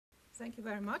Thank you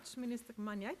very much, Minister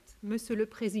Magnette, Monsieur le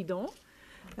Président,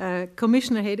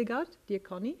 Commissioner Hedegaard, dear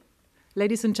Connie,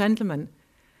 ladies and gentlemen.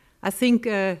 I think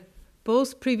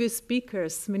both previous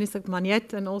speakers, Minister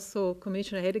Magnette and also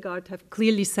Commissioner Hedegaard, have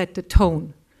clearly set the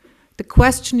tone. The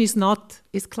question is not,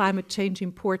 is climate change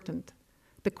important?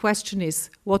 The question is,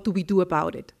 what do we do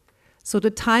about it? So the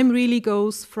time really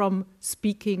goes from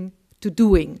speaking to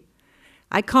doing.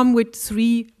 I come with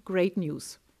 3 great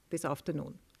news this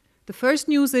afternoon. The first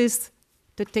news is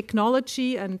the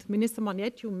technology, and Minister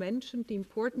Magnette, you mentioned the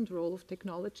important role of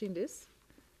technology in this.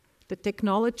 The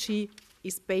technology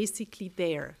is basically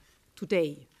there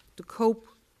today to cope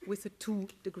with the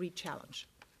 2-degree challenge.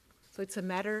 So it's a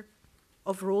matter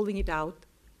of rolling it out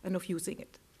and of using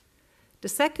it. The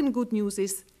second good news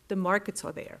is the markets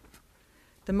are there.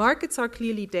 The markets are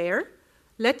clearly there.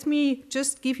 Let me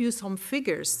just give you some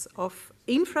figures of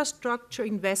infrastructure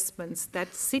investments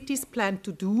that cities plan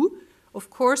to do. Of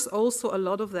course, also a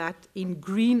lot of that in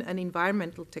green and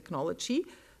environmental technology.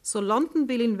 So London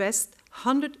will invest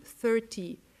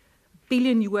 $130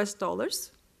 billion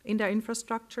in their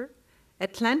infrastructure.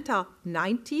 Atlanta,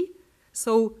 90.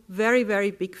 So very,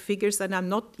 very big figures, and I'm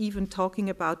not even talking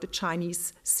about the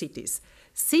Chinese cities.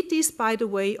 Cities, by the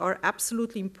way, are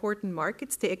absolutely important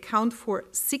markets. They account for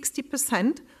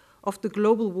 60% of the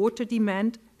global water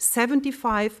demand,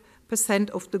 75%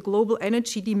 of the global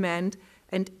energy demand,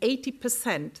 and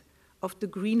 80% of the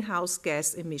greenhouse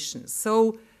gas emissions.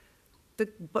 So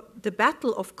the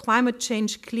battle of climate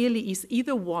change clearly is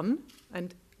either won,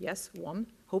 and yes, won,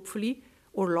 hopefully,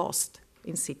 or lost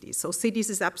in cities. So cities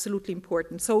is absolutely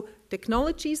important. So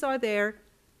technologies are there,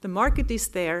 the market is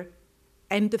there,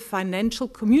 and the financial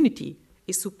community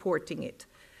is supporting it.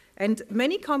 And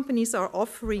many companies are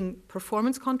offering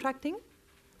performance contracting.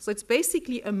 So it's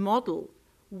basically a model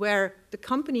where the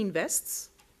company invests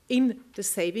in the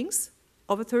savings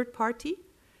of a third party,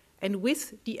 and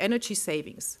with the energy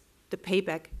savings, the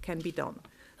payback can be done.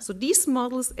 So these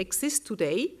models exist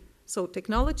today. So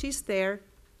technology is there,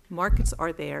 markets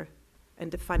are there,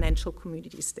 and the financial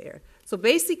community is there. So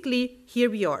basically, here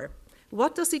we are.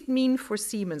 What does it mean for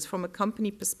Siemens from a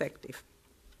company perspective?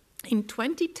 In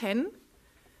 2010,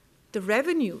 the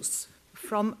revenues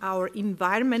from our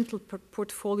environmental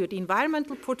portfolio, the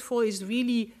environmental portfolio is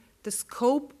really the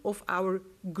scope of our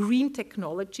green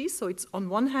technology. So it's on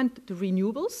one hand the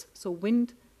renewables, so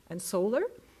wind and solar.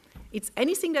 It's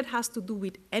anything that has to do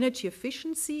with energy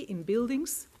efficiency in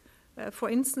buildings, for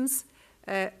instance,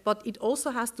 but it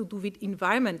also has to do with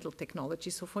environmental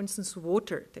technology, so for instance,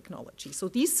 water technology. So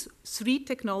these 3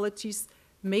 technologies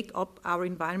make up our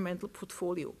environmental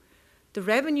portfolio. The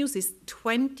revenues is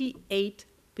 28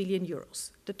 billion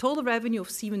euros. The total revenue of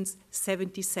Siemens,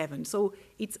 77. So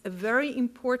it's a very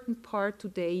important part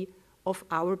today of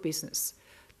our business.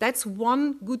 That's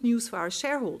one good news for our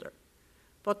shareholder.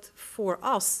 But for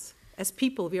us, as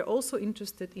people, we are also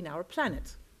interested in our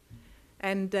planet.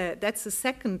 And that's the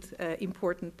second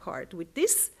important part. With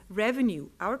this revenue,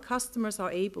 our customers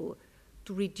are able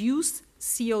to reduce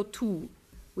CO2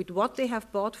 with what they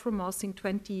have bought from us in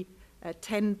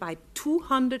 2010 by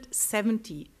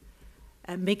 270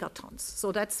 megatons.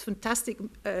 So that's a fantastic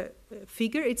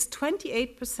figure. It's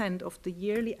 28% of the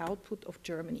yearly output of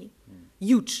Germany.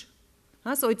 Huge.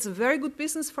 So it's a very good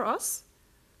business for us,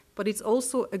 but it's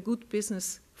also a good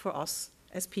business for us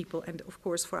as people and, of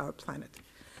course, for our planet.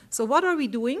 So what are we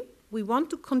doing? We want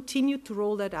to continue to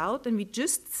roll that out, and we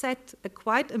just set a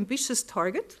quite ambitious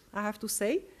target, I have to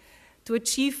say, to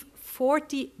achieve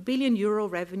 40 billion euro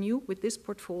revenue with this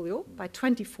portfolio by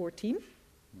 2014.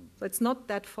 So it's not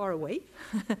that far away.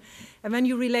 And when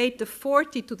you relate the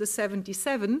 40 to the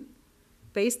 77,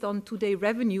 based on today's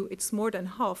revenue, it's more than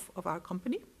half of our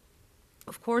company.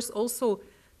 Of course, also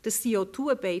the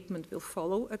CO2 abatement will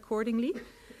follow accordingly.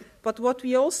 But what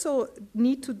we also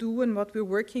need to do and what we're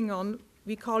working on,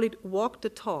 we call it walk the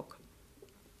talk.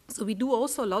 So we do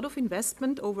also a lot of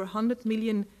investment, over 100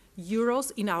 million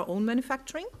euros in our own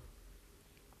manufacturing,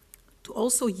 to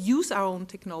also use our own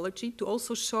technology, to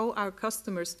also show our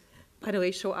customers, by the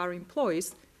way, show our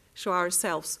employees, show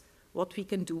ourselves what we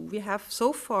can do. We have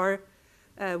so far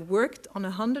worked on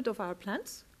 100 of our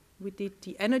plants. We did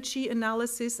the energy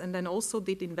analysis and then also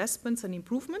did investments and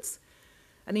improvements.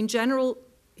 And in general,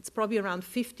 it's probably around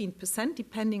 15%,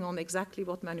 depending on exactly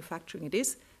what manufacturing it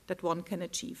is, that one can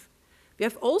achieve. We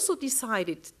have also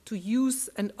decided to use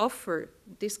and offer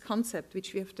this concept,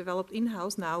 which we have developed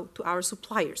in-house now, to our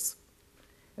suppliers.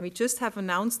 And we just have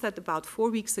announced that about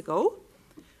 4 weeks ago.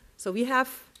 So we have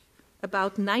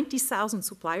about 90,000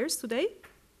 suppliers today,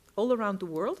 all around the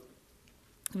world.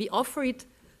 We offer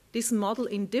this model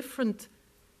in different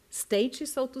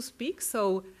stages, so to speak.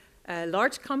 So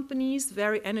large companies,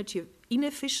 very energy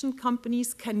inefficient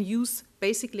companies can use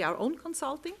basically our own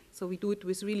consulting. So we do it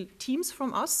with real teams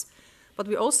from us. But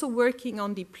we're also working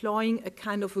on deploying a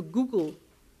kind of a Google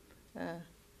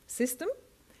system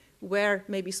where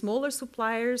maybe smaller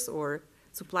suppliers or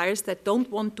suppliers that don't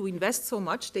want to invest so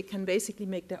much, they can basically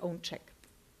make their own check.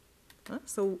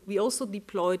 So we also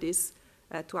deploy this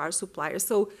to our suppliers.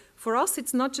 So for us,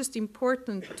 it's not just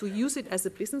important to use it as a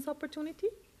business opportunity,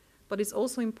 but it's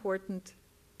also important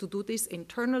to do this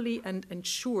internally and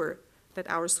ensure that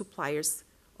our suppliers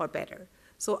are better.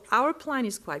 So our plan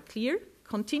is quite clear: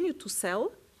 continue to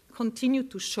sell, continue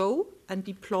to show and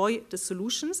deploy the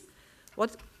solutions.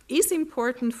 What is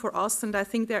important for us, and I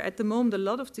think there are at the moment a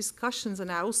lot of discussions,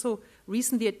 and I also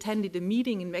recently attended a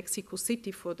meeting in Mexico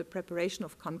City for the preparation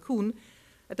of Cancun.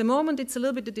 At the moment, it's a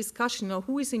little bit a discussion, you know,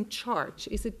 who is in charge?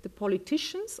 Is it the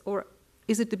politicians or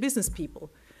is it the business people?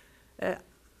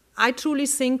 I truly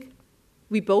think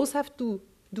we both have to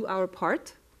do our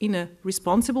part in a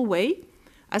responsible way.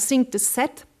 I think the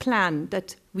set plan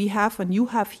that we have and you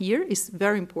have here is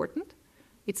very important.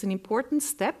 It's an important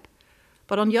step.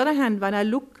 But on the other hand, when I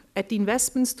look at the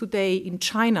investments today in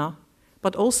China,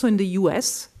 but also in the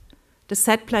US, the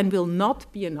set plan will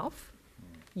not be enough.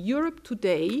 Europe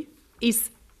today is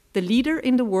the leader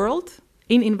in the world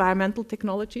in environmental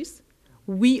technologies.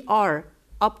 We are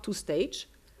up to stage,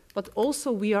 but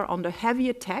also we are under heavy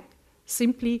attack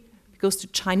simply because the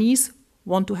Chinese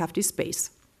want to have this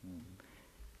space.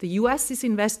 The US is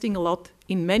investing a lot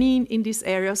in these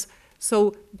areas.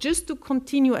 So just to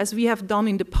continue as we have done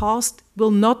in the past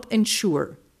will not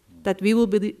ensure that we will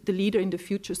be the leader in the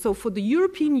future. So for the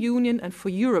European Union and for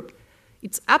Europe,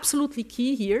 it's absolutely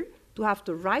key here to have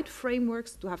the right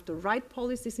frameworks, to have the right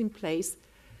policies in place,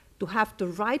 to have the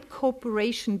right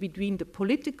cooperation between the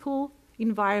political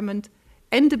environment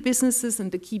and the businesses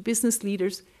and the key business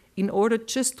leaders in order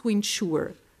just to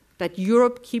ensure that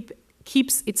Europe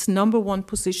keeps its #1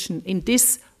 position in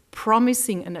this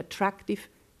promising and attractive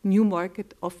new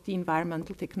market of the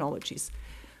environmental technologies.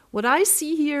 What I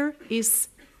see here is,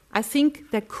 I think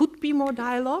there could be more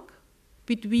dialogue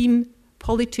between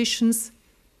politicians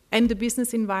and the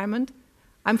business environment.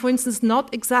 I'm, for instance,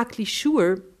 not exactly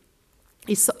sure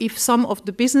if some of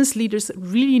the business leaders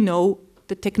really know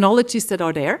the technologies that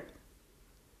are there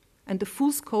and the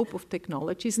full scope of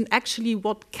technologies and actually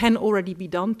what can already be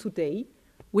done today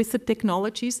with the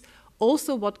technologies,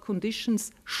 also what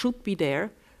conditions should be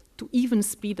there to even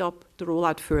speed up the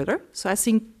rollout further. So I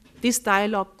think this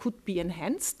dialogue could be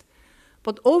enhanced.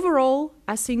 But overall,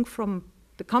 I think from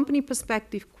the company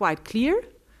perspective, quite clear.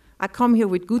 I come here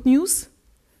with good news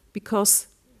because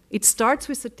it starts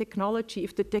with the technology.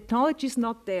 If the technology is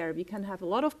not there, we can have a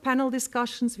lot of panel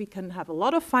discussions, we can have a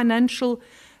lot of financial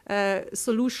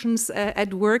solutions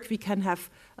at work, we can have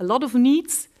a lot of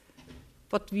needs,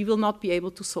 but we will not be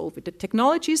able to solve it. The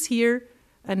technology is here,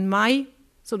 and my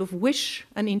sort of wish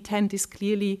and intent is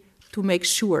clearly to make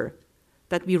sure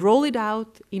that we roll it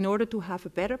out in order to have a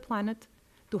better planet,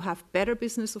 to have better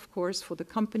business, of course, for the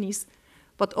companies,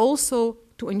 but also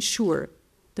to ensure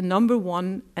the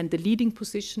 #1 and the leading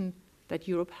position that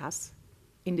Europe has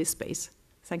in this space.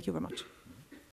 Thank you very much.